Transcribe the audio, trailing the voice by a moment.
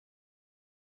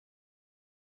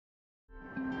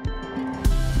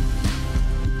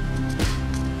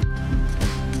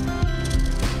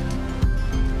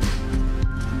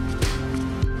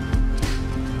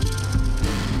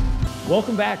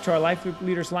Welcome back to our Life Group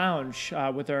Leaders Lounge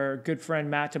with our good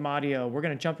friend Matt DeMateo. We're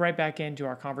going to jump right back into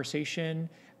our conversation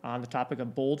on the topic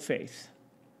of bold faith.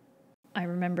 I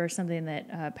remember something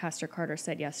that Pastor Carter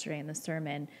said yesterday in the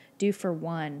sermon: do for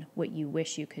one what you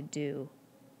wish you could do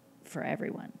for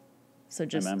everyone. So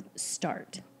just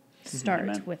start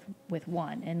Amen. with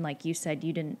one. And like you said,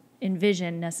 you didn't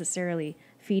envision necessarily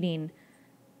feeding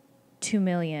 2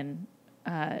 million,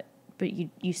 but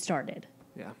you started.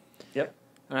 Yeah. Yep.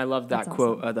 And I love that That's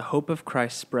quote, awesome. the hope of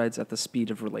Christ spreads at the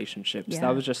speed of relationships. Yeah.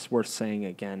 That was just worth saying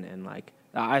again. And like,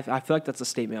 I feel like that's a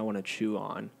statement I want to chew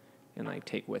on and like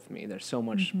take with me. There's so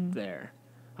much there.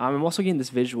 I'm also getting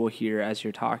this visual here as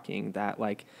you're talking that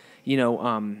like,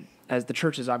 as the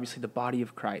church is obviously the body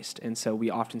of Christ. And so we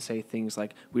often say things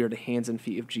like we are the hands and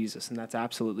feet of Jesus. And that's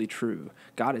absolutely true.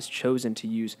 God has chosen to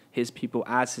use his people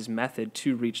as his method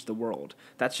to reach the world.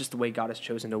 That's just the way God has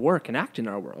chosen to work and act in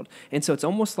our world. And so it's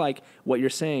almost like what you're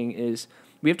saying is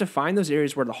we have to find those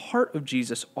areas where the heart of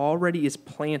Jesus already is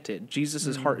planted.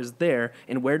 Jesus' heart is there.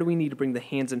 And where do we need to bring the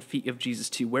hands and feet of Jesus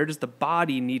to? Where does the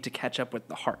body need to catch up with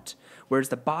the heart? Where does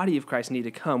the body of Christ need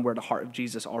to come where the heart of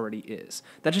Jesus already is?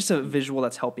 That's just a visual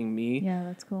that's helping me. Yeah,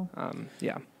 that's cool.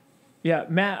 Yeah,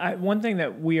 Matt, one thing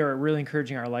that we are really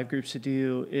encouraging our life groups to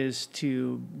do is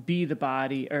to be the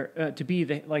body, or to be,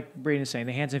 like Braden is saying,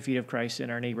 the hands and feet of Christ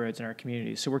in our neighborhoods and our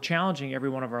communities. So we're challenging every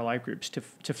one of our life groups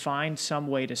to find some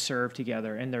way to serve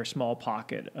together in their small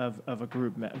pocket of a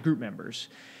group members.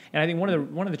 And I think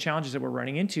one of the challenges that we're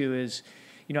running into is,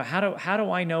 how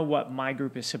do I know what my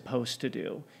group is supposed to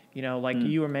do?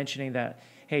 You were mentioning that,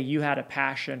 hey, you had a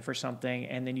passion for something,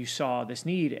 and then you saw this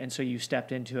need, and so you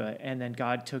stepped into it, and then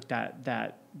God took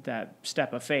that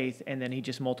step of faith, and then he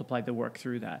just multiplied the work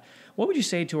through that. What would you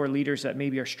say to our leaders that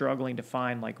maybe are struggling to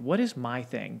find, like, what is my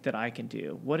thing that I can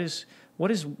do? What is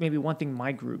maybe one thing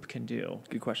my group can do?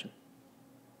 Good question.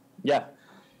 Yeah.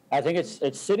 I think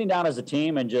it's sitting down as a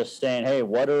team and just saying, hey,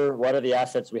 what are the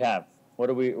assets we have? What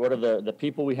are the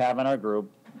people we have in our group?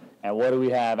 And what do we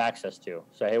have access to?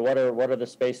 So, hey, what are the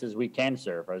spaces we can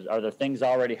serve? Are there things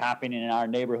already happening in our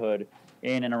neighborhood,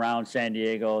 in and around San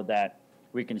Diego, that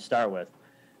we can start with?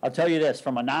 I'll tell you this,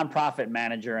 from a nonprofit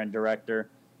manager and director,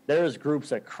 there's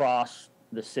groups across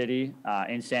the city,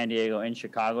 in San Diego, in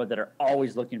Chicago, that are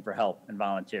always looking for help and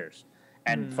volunteers.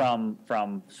 And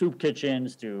from soup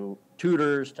kitchens to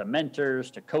tutors to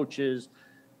mentors to coaches,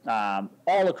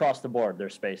 all across the board,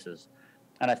 there's spaces.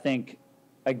 And I think,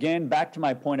 again, back to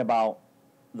my point about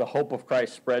the hope of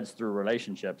Christ spreads through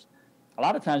relationships. A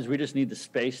lot of times we just need the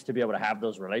space to be able to have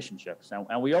those relationships.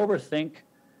 And we overthink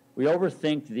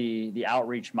the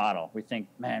outreach model. We think,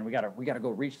 man, we gotta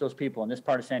go reach those people in this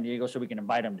part of San Diego so we can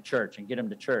invite them to church and get them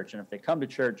to church. And if they come to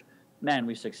church, man,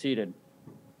 we succeeded.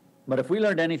 But if we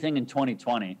learned anything in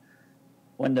 2020,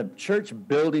 when the church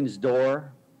building's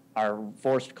door are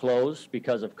forced closed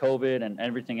because of COVID and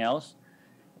everything else,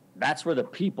 that's where the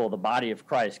people, the body of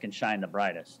Christ, can shine the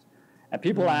brightest. And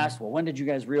people ask, well, when did you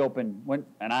guys reopen?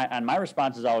 And my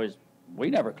response is always, we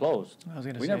never closed.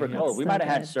 We never closed. We might have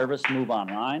had service move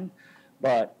online,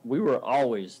 but we were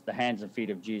always the hands and feet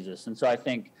of Jesus. And so I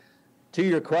think, to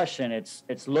your question,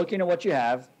 it's looking at what you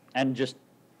have and just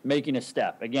making a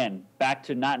step. Again, back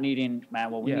to not needing,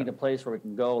 we need a place where we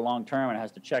can go long term and it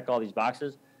has to check all these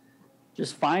boxes.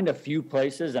 Just find a few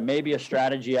places, and maybe a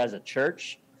strategy as a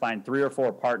church. Find 3 or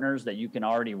 4 partners that you can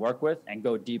already work with and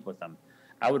go deep with them.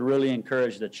 I would really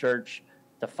encourage the church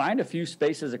to find a few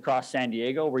spaces across San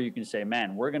Diego where you can say,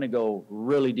 man, we're going to go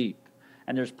really deep.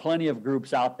 And there's plenty of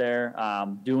groups out there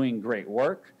doing great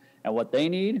work. And what they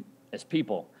need is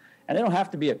people. And they don't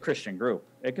have to be a Christian group.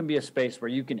 It can be a space where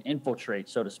you can infiltrate,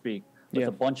 so to speak, with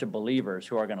a bunch of believers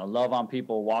who are going to love on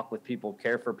people, walk with people,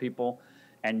 care for people.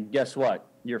 And guess what?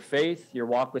 Your faith, your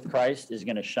walk with Christ is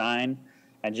going to shine.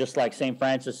 And just like St.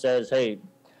 Francis says, hey,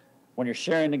 when you're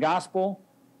sharing the gospel,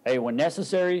 hey, when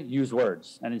necessary, use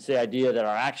words. And it's the idea that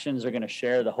our actions are going to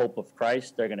share the hope of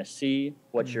Christ. They're going to see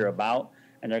what you're about,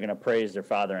 and they're going to praise their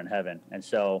Father in heaven. And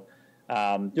so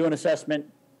do an assessment,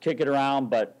 kick it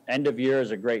around, but end of year is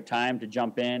a great time to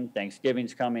jump in.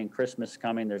 Thanksgiving's coming, Christmas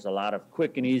coming. There's a lot of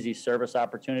quick and easy service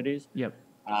opportunities. Yep.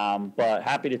 But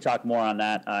happy to talk more on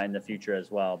that in the future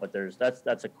as well. But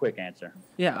that's a quick answer.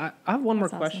 Yeah, I have one more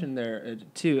question there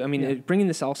too. I mean, bringing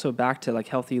this also back to like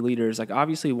healthy leaders. Like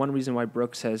obviously, one reason why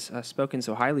Brooks has spoken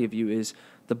so highly of you is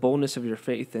the boldness of your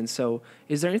faith. And so,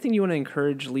 is there anything you want to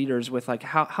encourage leaders with, like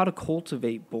how to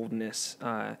cultivate boldness?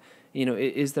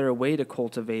 Is there a way to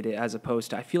cultivate it as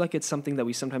opposed to, I feel like it's something that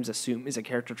we sometimes assume is a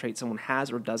character trait someone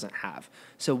has or doesn't have.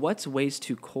 So, what's ways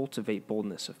to cultivate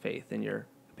boldness of faith in your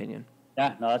opinion?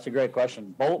 Yeah, no, that's a great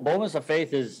question. Boldness of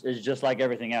faith is just like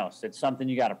everything else. It's something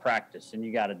you got to practice and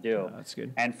you got to do. Oh, that's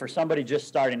good. And for somebody just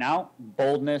starting out,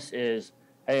 boldness is,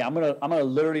 hey, I'm gonna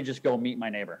literally just go meet my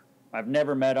neighbor. I've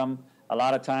never met him. A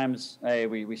lot of times, hey,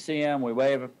 we see him, we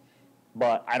wave,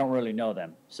 but I don't really know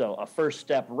them. So a first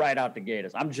step right out the gate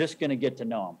is I'm just gonna get to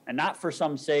know him, and not for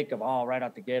some sake of right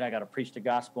out the gate I got to preach the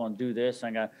gospel and do this.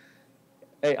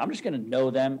 Hey, I'm just gonna know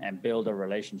them and build a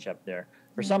relationship there.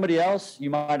 For somebody else, you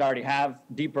might already have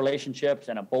deep relationships,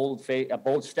 and a bold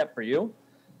step for you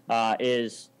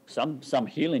is some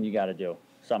healing you got to do.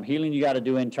 Some healing you got to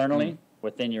do internally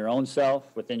within your own self,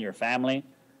 within your family.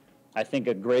 I think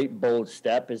a great bold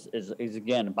step is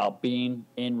again about being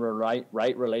in right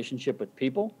relationship with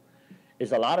people.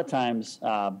 Is a lot of times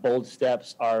bold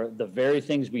steps are the very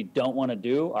things we don't want to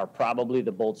do are probably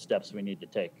the bold steps we need to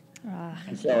take.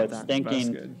 And so it's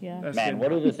thinking, man,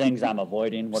 what are the things I'm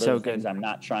avoiding? What are the things I'm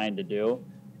not trying to do?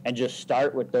 And just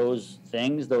start with those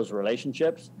things, those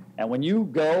relationships. And when you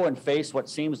go and face what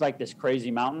seems like this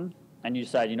crazy mountain and you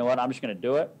decide, you know what, I'm just going to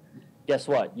do it. Guess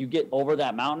what? You get over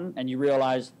that mountain and you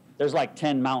realize there's like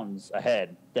 10 mountains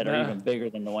ahead that are even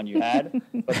bigger than the one you had.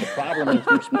 But the problem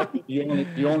is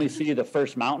you only see the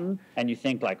first mountain and you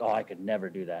think like, oh, I could never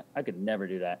do that. I could never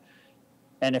do that.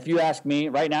 And if you ask me,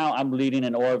 right now I'm leading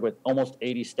an org with almost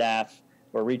 80 staff.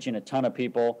 We're reaching a ton of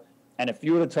people. And if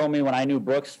you would have told me when I knew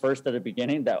Brooks first at the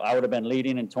beginning that I would have been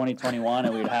leading in 2021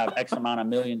 and we'd have X amount of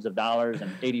millions of dollars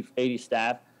and 80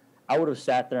 staff, I would have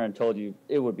sat there and told you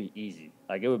it would be easy.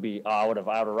 Like it would be, I would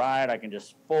ride. I can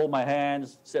just fold my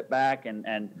hands, sit back,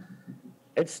 and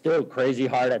it's still crazy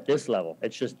hard at this level.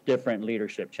 It's just different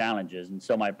leadership challenges. And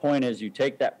so my point is you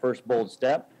take that first bold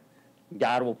step,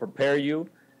 God will prepare you.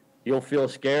 You'll feel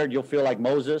scared. You'll feel like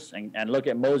Moses, and look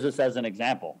at Moses as an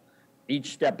example.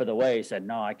 Each step of the way, he said,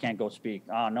 no, I can't go speak.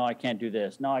 Oh, no, I can't do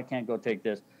this. No, I can't go take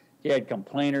this. He had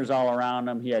complainers all around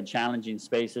him. He had challenging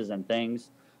spaces and things.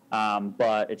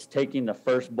 But it's taking the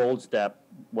first bold step,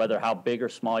 whether how big or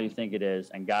small you think it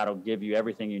is, and God will give you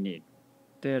everything you need.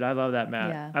 Dude, I love that, Matt.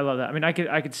 Yeah. I love that. I mean,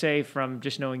 I could say from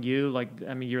just knowing you, like,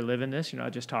 I mean, you're living this,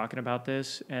 just talking about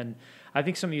this. And I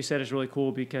think something you said is really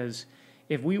cool because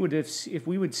if we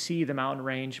would see the mountain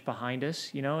range behind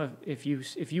us, if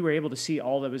you were able to see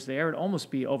all that was there, it'd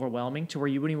almost be overwhelming to where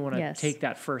you wouldn't even want to take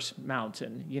that first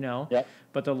mountain, Yep.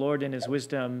 But the Lord in his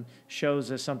wisdom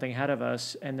shows us something ahead of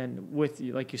us. And then with,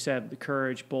 like you said, the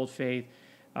courage, bold faith,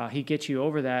 he gets you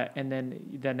over that. And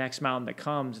then the next mountain that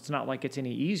comes, it's not like it's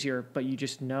any easier, but you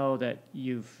just know that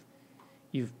you've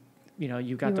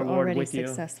got the Lord with you.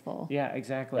 Successful. Yeah,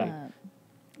 exactly.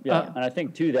 And I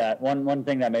think too that one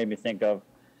thing that made me think of,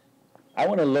 I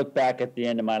want to look back at the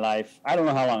end of my life. I don't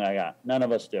know how long I got. None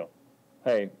of us do.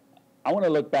 Hey, I want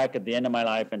to look back at the end of my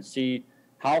life and see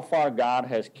how far God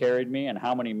has carried me and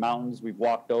how many mountains we've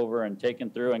walked over and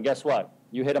taken through. And guess what?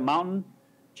 You hit a mountain,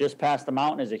 just past the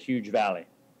mountain is a huge valley.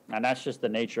 And that's just the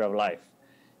nature of life.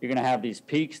 You're going to have these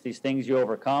peaks, these things you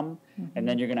overcome, and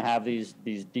then you're going to have these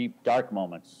deep, dark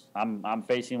moments. I'm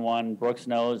facing one. Brooks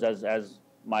knows as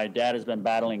my dad has been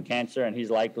battling cancer, and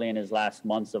he's likely in his last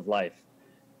months of life.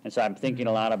 And so I'm thinking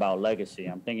a lot about legacy.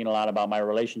 I'm thinking a lot about my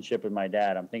relationship with my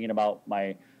dad. I'm thinking about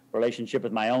my relationship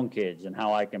with my own kids and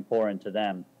how I can pour into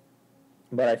them.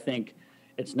 But I think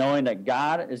it's knowing that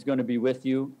God is going to be with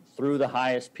you through the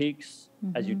highest peaks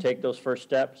as you take those first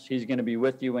steps. He's going to be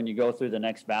with you when you go through the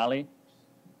next valley.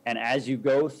 And as you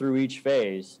go through each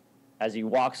phase, as he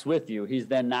walks with you, he's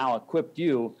then now equipped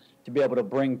you to be able to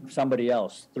bring somebody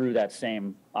else through that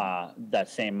same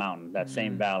mountain, that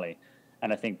same valley.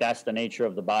 And I think that's the nature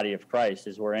of the body of Christ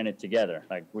is we're in it together.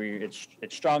 Like it's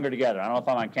stronger together. I don't know if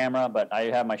I'm on camera, but I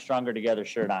have my Stronger Together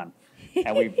shirt on.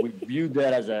 And we viewed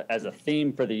that as a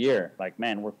theme for the year. Like,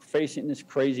 man, we're facing this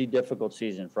crazy difficult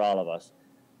season for all of us,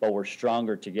 but we're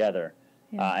stronger together.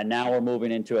 Yeah. And now we're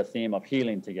moving into a theme of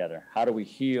healing together. How do we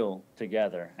heal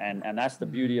together? And that's the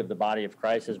beauty of the body of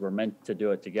Christ is we're meant to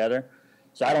do it together.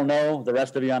 So I don't know the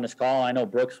rest of you on this call. I know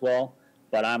Brooks well,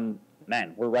 but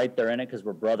we're right there in it because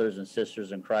we're brothers and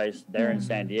sisters in Christ. They're in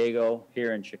San Diego,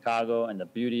 here in Chicago, and the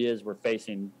beauty is we're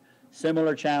facing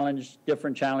similar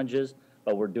different challenges,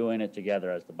 but we're doing it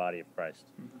together as the body of Christ.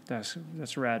 That's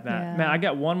rad, Matt. Yeah. Matt, I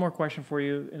got one more question for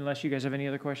you, unless you guys have any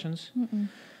other questions.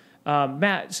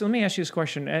 Matt, so let me ask you this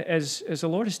question. As the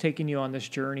Lord has taken you on this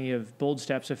journey of bold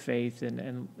steps of faith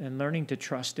and learning to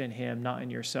trust in him, not in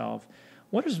yourself,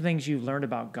 what are some things you learned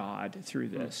about God through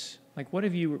this? Like, what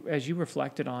have you, as you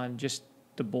reflected on just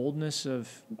the boldness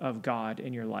of God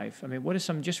in your life? I mean, what is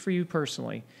some, just for you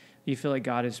personally, do you feel like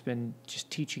God has been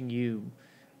just teaching you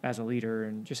as a leader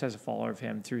and just as a follower of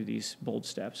him through these bold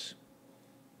steps?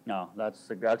 No, that's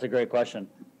a great question.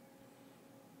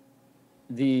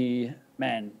 the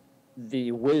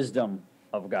wisdom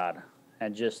of God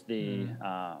and just the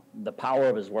power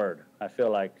of His Word. I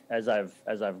feel like as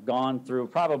I've gone through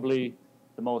probably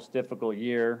the most difficult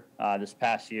year this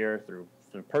past year, through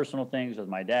personal things with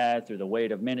my dad, through the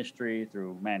weight of ministry,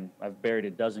 I've buried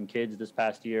a dozen kids this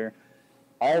past year.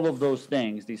 All of those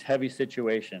things, these heavy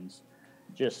situations,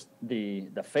 just the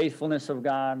faithfulness of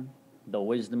God, the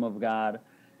wisdom of God,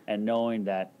 and knowing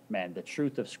that, the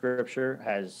truth of Scripture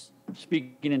has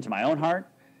speaking into my own heart,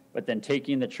 but then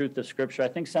taking the truth of Scripture. I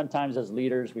think sometimes as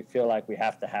leaders, we feel like we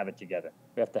have to have it together.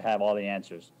 We have to have all the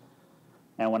answers.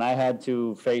 And when I had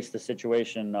to face the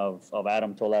situation of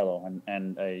Adam Toledo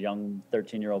and a young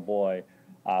 13-year-old boy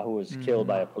who was killed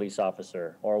by a police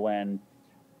officer, or when,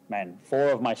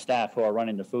 4 of my staff who are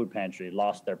running the food pantry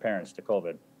lost their parents to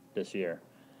COVID this year.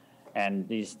 And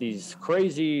these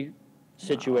crazy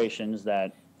situations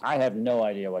that I have no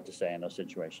idea what to say in those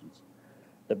situations.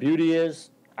 The beauty is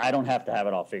I don't have to have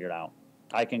it all figured out.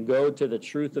 I can go to the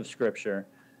truth of Scripture.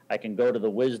 I can go to the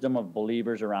wisdom of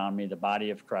believers around me, the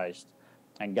body of Christ,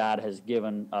 and God has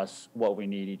given us what we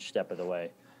need each step of the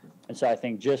way. And so I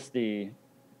think just the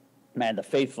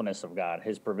faithfulness of God,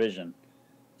 His provision,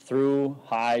 through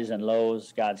highs and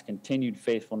lows, God's continued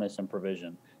faithfulness and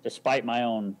provision, despite my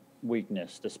own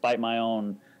weakness, despite my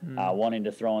own wanting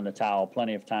to throw in the towel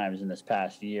plenty of times in this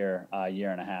past year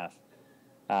and a half.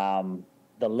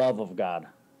 The love of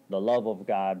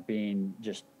God being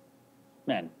just,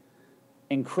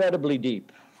 incredibly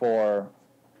deep for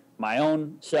my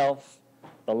own self,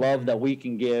 the love that we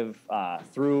can give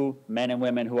through men and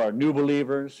women who are new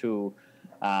believers, who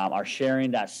are sharing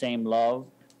that same love,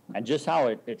 and just how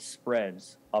it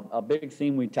spreads. A big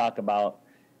theme we talk about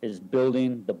is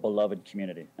building the beloved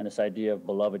community, and this idea of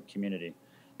beloved community.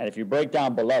 And if you break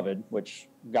down beloved, which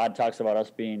God talks about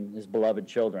us being His beloved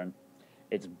children,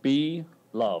 it's be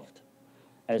loved.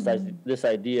 And it's this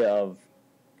idea of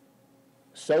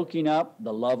soaking up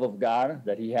the love of God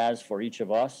that He has for each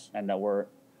of us, and that we're,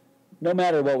 no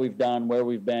matter what we've done, where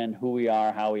we've been, who we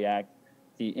are, how we act,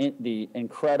 the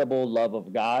incredible love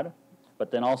of God,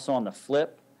 but then also on the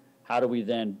flip, how do we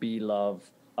then be love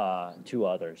to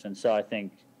others? And so I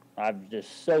think I've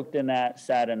just soaked in that,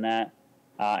 sat in that,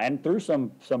 and through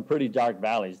some pretty dark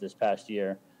valleys this past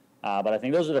year. But I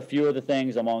think those are the few of the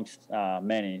things amongst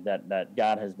many that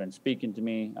God has been speaking to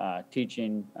me,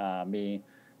 teaching me,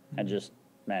 and just,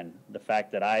 the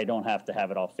fact that I don't have to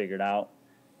have it all figured out,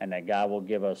 and that God will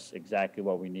give us exactly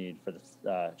what we need for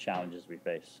the challenges we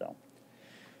face. So.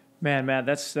 Matt,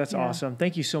 that's awesome.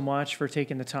 Thank you so much for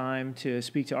taking the time to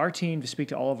speak to our team, to speak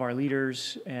to all of our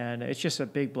leaders, and it's just a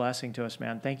big blessing to us,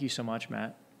 man. Thank you so much,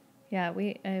 Matt. Yeah,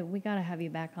 we got to have you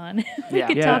back on. We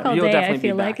could talk all day, I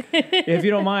feel like. If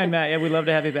you don't mind, Matt, we'd love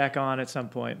to have you back on at some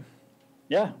point.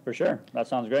 Yeah, for sure. That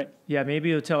sounds great. Yeah, maybe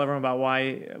you'll tell everyone about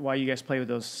why you guys play with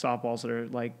those softballs that are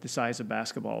like the size of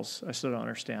basketballs. I still don't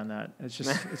understand that. It's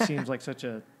just, it seems like such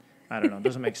a, I don't know, it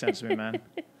doesn't make sense to me, man.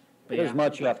 But there's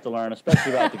much you have to learn,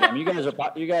 especially about the game. You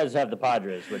guys have the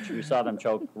Padres, which we saw them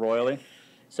choke royally.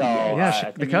 So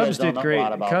the Cubs did great.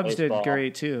 Cubs did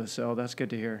great too. So that's good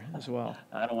to hear as well.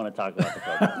 I don't want to talk about the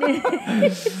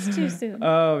Cubs. It's too soon.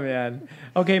 Oh man.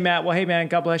 Okay, Matt. Well, hey man,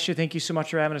 God bless you. Thank you so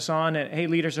much for having us on. And hey,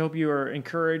 leaders, I hope you are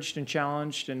encouraged and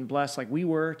challenged and blessed like we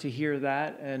were to hear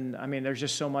that. And I mean, there's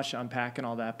just so much to unpack and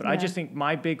all that. But I just think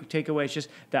my big takeaway is just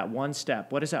that one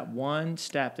step. What is that one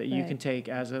step that you can take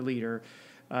as a leader?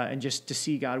 And just to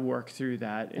see God work through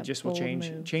that, it just will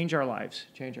change our lives.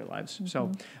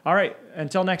 So, all right.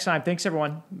 Until next time. Thanks,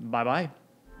 everyone. Bye-bye.